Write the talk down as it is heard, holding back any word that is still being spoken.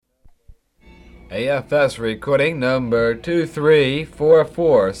AFS recording number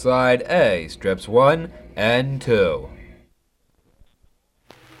 2344, side A, strips 1 and 2.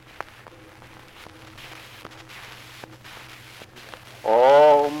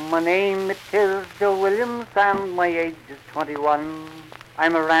 Oh, my name it is Joe Williams and my age is 21.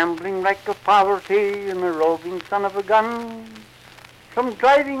 I'm a rambling wreck of poverty and a roving son of a gun. From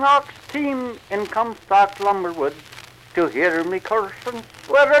driving ox team in Comstock Lumberwood to hear me curse and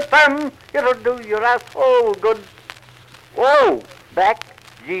swear at them, it'll do your asshole good. Whoa, back,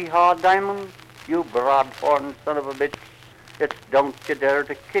 Jehad Diamond, you broad-horned son of a bitch. It's don't you dare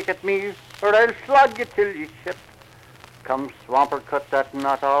to kick at me or I'll slug you till you shit. Come swamper, cut that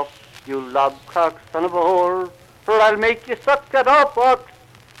knot off, you lobcock son of a whore, or I'll make you suck that off ox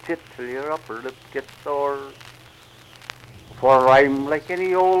tit till your upper lip gets sore. For I'm like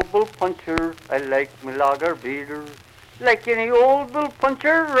any old bull puncher, I like me lager beer. Like any old bull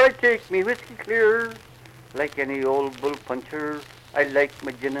puncher, I take me whiskey clear. Like any old bull puncher, I like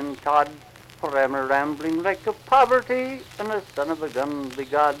my gin and tod, for I'm a rambling wreck of poverty and a son of a gun be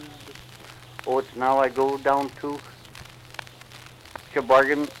God. Oh, it's now I go down to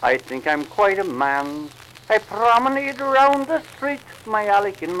Sheboygan, I think I'm quite a man. I promenade around the streets, my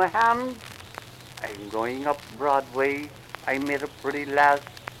alec in my hand. I'm going up Broadway, I met a pretty lass.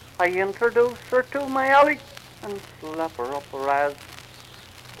 I introduced her to my alec and slap her up her ass.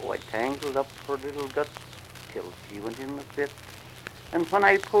 Oh, I tangled up her little gut till she went in a fit. And when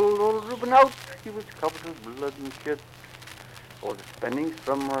I pulled old Reuben out, he was covered with blood and shit. Oh, the spendings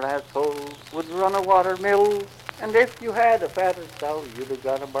from her asshole would run a watermill. And if you had a fatter sow, you'd have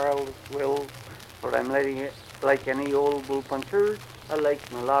got a barrel of swill. For I'm letting it like any old bull puncher. I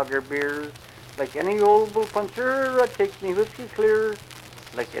like my lager beers. Like any old bull puncher, I take me whiskey clear.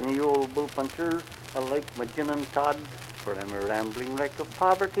 Like any old bull puncher, I like my gin and tod. For I'm a rambling wreck of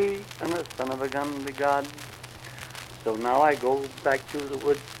poverty and a son of a gun be God. So now I go back to the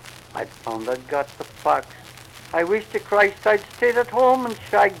woods. I found I'd got the fox. I wish to Christ I'd stayed at home and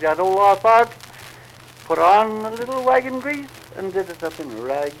shagged that old off out. Put on a little wagon grease and did it up in a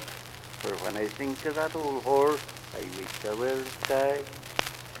rag. For when I think of that old whore, I wish I were a stag.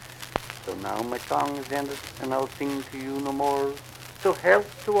 So now my song is ended and I'll sing to you no more. So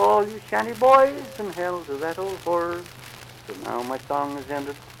health to all you shanty boys and hell to that old whore. So now my song is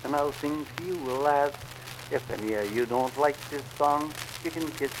ended and I'll sing to you a lass. If any of you don't like this song, you can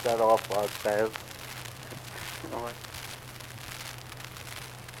kiss that off our fast. You know what?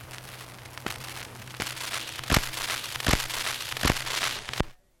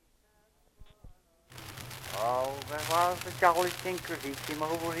 Oh, there was a jolly tinker, he came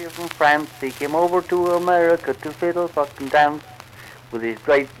over here from France. He came over to America to fiddle fucking dance. With his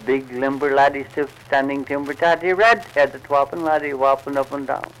great big limber laddie stiff standing timber tatty red-headed whopping laddie whopping up and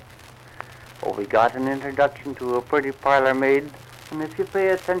down. Oh, we got an introduction to a pretty parlor maid, and if you pay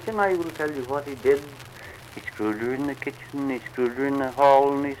attention I will tell you what he did. He screwed her in the kitchen, he screwed her in the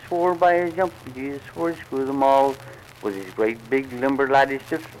hall, and he swore by his jumping he swore to screw them all. With his great big limber laddie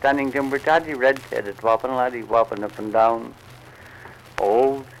stiff standing timber tatty red-headed whopping laddie whopping up and down.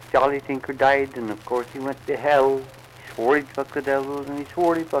 Old jolly tinker died, and of course he went to hell. He swore he'd fuck the devil, and he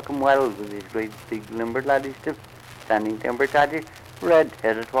swore he'd fuck him well. With his great big limber laddie stiff standing timber tatty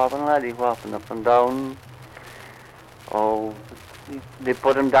red-headed whopping laddie whopping up and down. Oh, they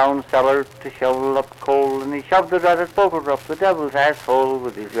put him down cellar to shovel up coal, and he shoved it at his poker up the devil's asshole.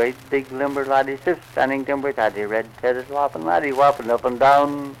 With his great big limber laddie stiff standing timber tatty red-headed whopping laddie whopping up and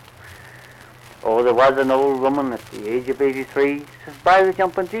down. Oh, there was an old woman at the age of 83. Says, by the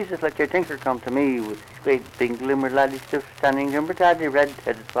jumping Jesus, let your tinker come to me. With his great big limber laddie stiff standing timber tatty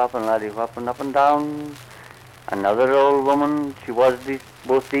red-headed whopping laddie whopping up and down. Another old woman, she was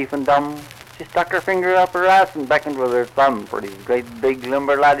both deaf and dumb. She stuck her finger up her ass and beckoned with her thumb for these great big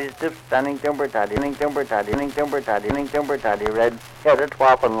limber laddies stiff standing timber tatty, red-headed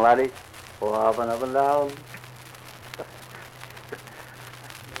whopping laddie, whopping up and down.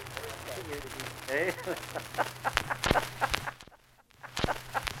 Hey?